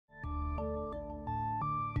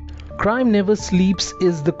crime never sleeps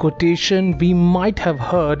is the quotation we might have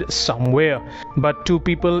heard somewhere. But two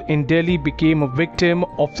people in Delhi became a victim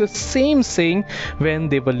of the same saying when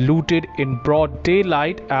they were looted in broad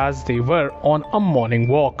daylight as they were on a morning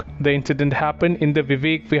walk. The incident happened in the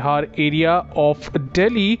Vivek Vihar area of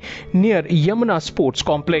Delhi near Yamuna Sports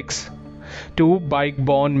Complex. Two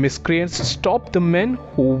bike-borne miscreants stopped the men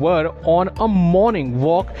who were on a morning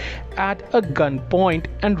walk at a gunpoint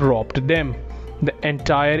and robbed them. The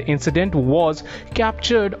entire incident was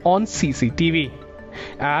captured on CCTV.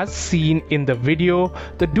 As seen in the video,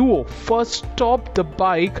 the duo first stopped the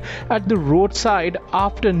bike at the roadside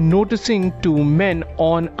after noticing two men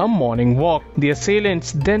on a morning walk. The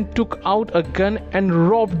assailants then took out a gun and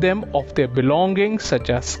robbed them of their belongings such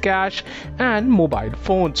as cash and mobile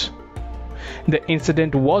phones. The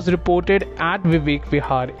incident was reported at Vivek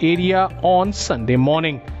Vihar area on Sunday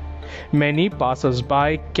morning. Many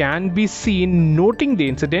passers-by can be seen noting the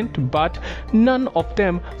incident, but none of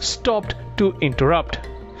them stopped to interrupt.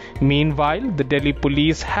 Meanwhile, the Delhi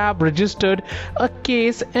police have registered a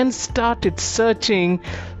case and started searching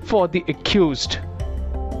for the accused.